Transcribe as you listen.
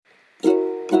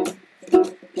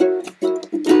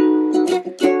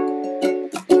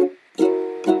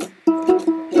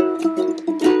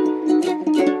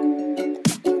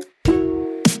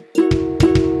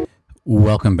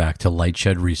Welcome back to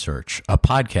Lightshed Research, a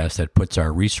podcast that puts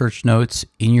our research notes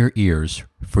in your ears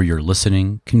for your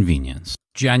listening convenience.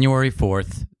 January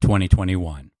 4th,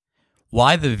 2021.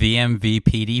 Why the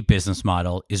vMVPD business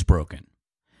model is broken.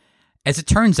 As it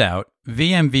turns out,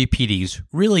 vMVPDs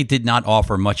really did not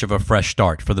offer much of a fresh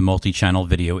start for the multi-channel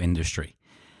video industry.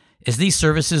 As these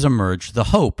services emerged,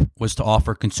 the hope was to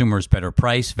offer consumers better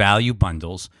price-value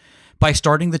bundles by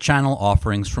starting the channel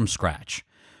offerings from scratch.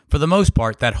 For the most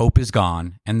part, that hope is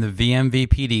gone, and the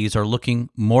vMVPDs are looking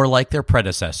more like their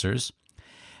predecessors,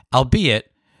 albeit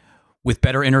with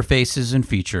better interfaces and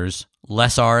features,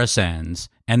 less RSNs,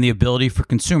 and the ability for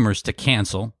consumers to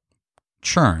cancel,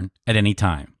 churn at any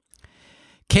time.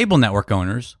 Cable network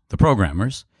owners, the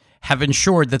programmers, have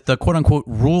ensured that the quote-unquote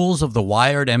rules of the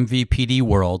wired MVPD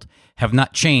world have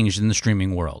not changed in the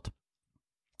streaming world.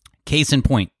 Case in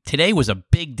point, today was a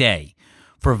big day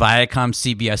for Viacom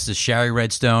CBS's Shari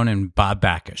Redstone and Bob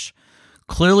Bakish,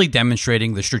 clearly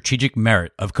demonstrating the strategic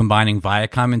merit of combining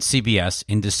Viacom and CBS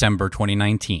in December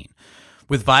 2019,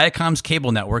 with Viacom's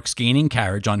cable networks gaining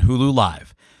carriage on Hulu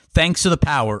Live, thanks to the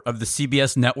power of the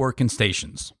CBS network and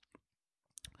stations.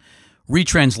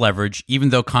 Retrans leverage, even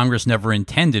though Congress never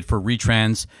intended for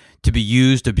retrans to be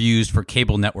abused for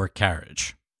cable network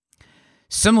carriage.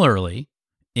 Similarly,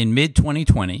 in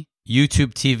mid-2020,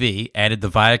 YouTube TV added the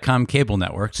Viacom cable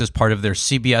networks as part of their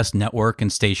CBS network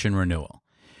and station renewal.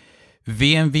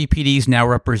 vMVPDs now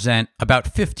represent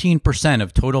about 15%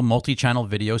 of total multi-channel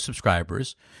video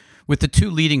subscribers, with the two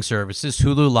leading services,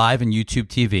 Hulu Live and YouTube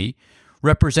TV,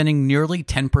 representing nearly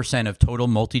 10% of total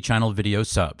multi-channel video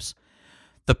subs.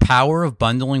 The power of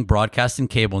bundling broadcast and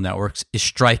cable networks is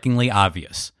strikingly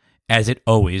obvious, as it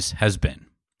always has been.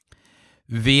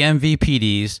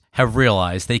 vMVPDs have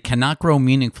realized they cannot grow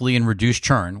meaningfully and reduce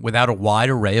churn without a wide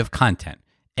array of content,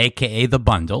 aka the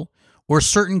bundle, or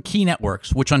certain key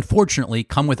networks, which unfortunately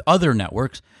come with other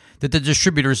networks that the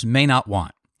distributors may not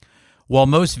want. While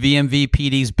most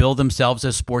vMVPDs bill themselves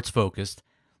as sports-focused,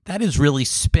 that is really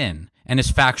spin and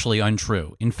is factually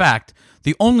untrue. In fact,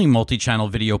 the only multi-channel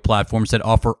video platforms that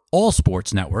offer all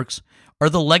sports networks are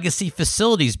the legacy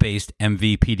facilities-based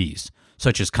MVPDs,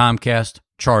 such as Comcast,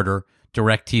 Charter,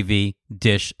 DirecTV,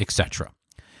 Dish, etc.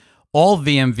 All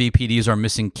vMVPDs are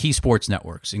missing key sports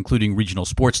networks, including regional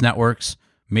sports networks.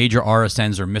 Major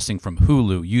RSNs are missing from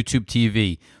Hulu, YouTube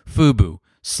TV, Fubo,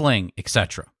 Sling,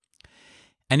 etc.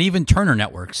 And even Turner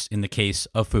networks in the case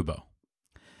of Fubo.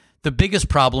 The biggest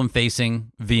problem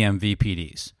facing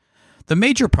vMVPDs. The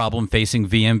major problem facing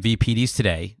vMVPDs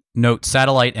today, note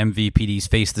satellite MVPDs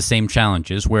face the same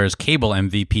challenges, whereas cable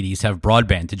MVPDs have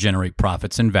broadband to generate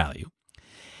profits and value,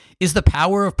 is the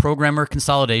power of programmer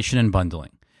consolidation and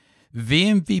bundling.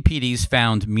 vMVPDs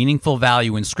found meaningful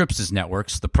value in Scripps'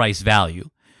 networks, the price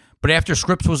value, but after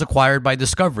Scripps was acquired by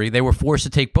Discovery, they were forced to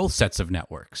take both sets of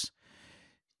networks.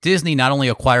 Disney not only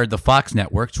acquired the Fox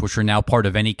networks, which are now part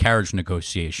of any carriage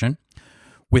negotiation,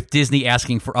 with Disney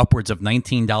asking for upwards of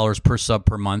 $19 per sub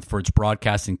per month for its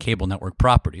broadcast and cable network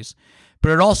properties,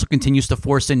 but it also continues to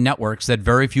force in networks that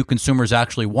very few consumers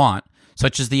actually want,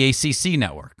 such as the ACC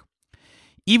network.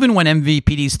 Even when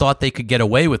MVPDs thought they could get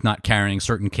away with not carrying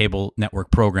certain cable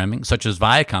network programming, such as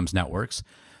Viacom's networks,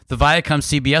 the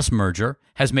Viacom-CBS merger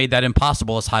has made that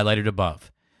impossible, as highlighted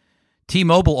above.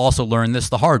 T-Mobile also learned this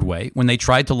the hard way when they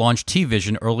tried to launch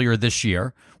T-Vision earlier this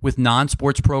year with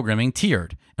non-sports programming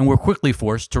tiered, and were quickly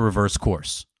forced to reverse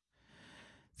course.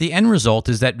 The end result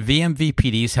is that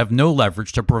vMVPDs have no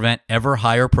leverage to prevent ever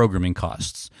higher programming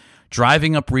costs,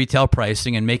 driving up retail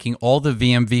pricing and making all the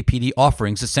vMVPD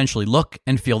offerings essentially look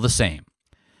and feel the same.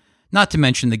 Not to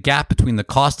mention the gap between the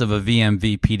cost of a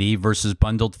vMVPD versus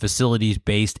bundled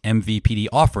facilities-based MVPD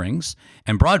offerings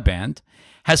and broadband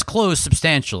has closed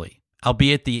substantially,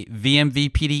 albeit the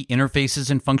vMVPD interfaces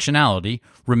and functionality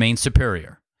remain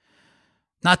superior.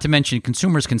 Not to mention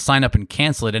consumers can sign up and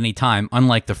cancel at any time,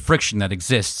 unlike the friction that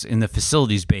exists in the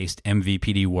facilities-based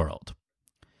MVPD world.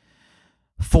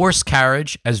 Forced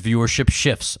carriage as viewership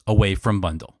shifts away from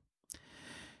bundle.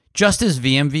 Just as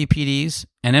vMVPDs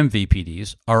and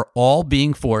MVPDs are all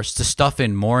being forced to stuff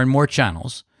in more and more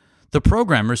channels, the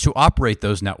programmers who operate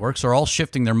those networks are all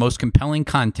shifting their most compelling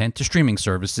content to streaming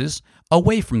services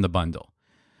away from the bundle.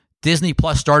 Disney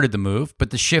Plus started the move, but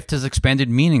the shift has expanded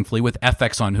meaningfully with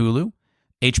FX on Hulu,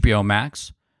 HBO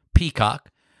Max,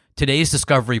 Peacock, today's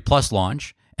Discovery Plus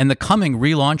launch, and the coming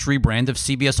rebrand of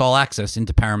CBS All Access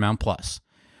into Paramount Plus.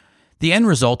 The end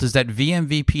result is that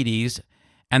vMVPDs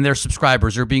and their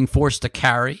subscribers are being forced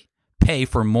to pay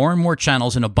for more and more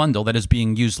channels in a bundle that is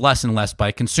being used less and less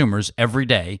by consumers every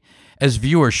day as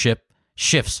viewership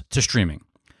shifts to streaming.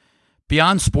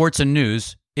 Beyond sports and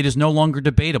news, it is no longer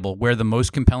debatable where the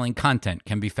most compelling content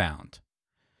can be found.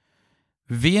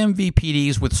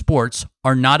 vMVPDs with sports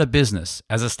are not a business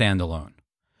as a standalone.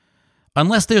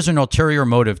 Unless there's an ulterior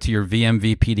motive to your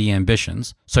vMVPD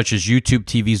ambitions, such as YouTube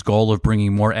TV's goal of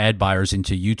bringing more ad buyers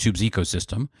into YouTube's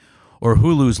ecosystem, or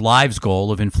Hulu's Live's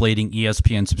goal of inflating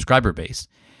ESPN subscriber base,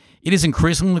 it is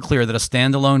increasingly clear that a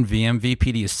standalone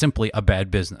vMVPD is simply a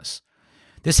bad business.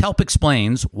 This help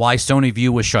explains why Sony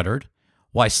Vue was shuttered,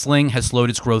 why Sling has slowed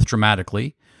its growth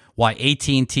dramatically, why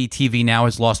AT&T TV Now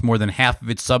has lost more than half of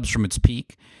its subs from its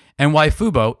peak, and why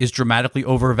Fubo is dramatically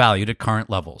overvalued at current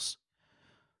levels.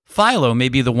 Philo may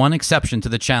be the one exception to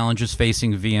the challenges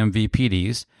facing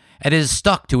vMVPDs, and it is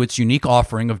stuck to its unique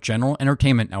offering of general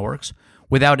entertainment networks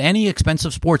without any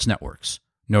expensive sports networks,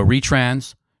 no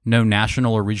retrans, no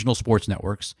national or regional sports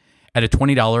networks, at a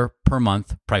 $20 per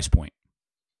month price point.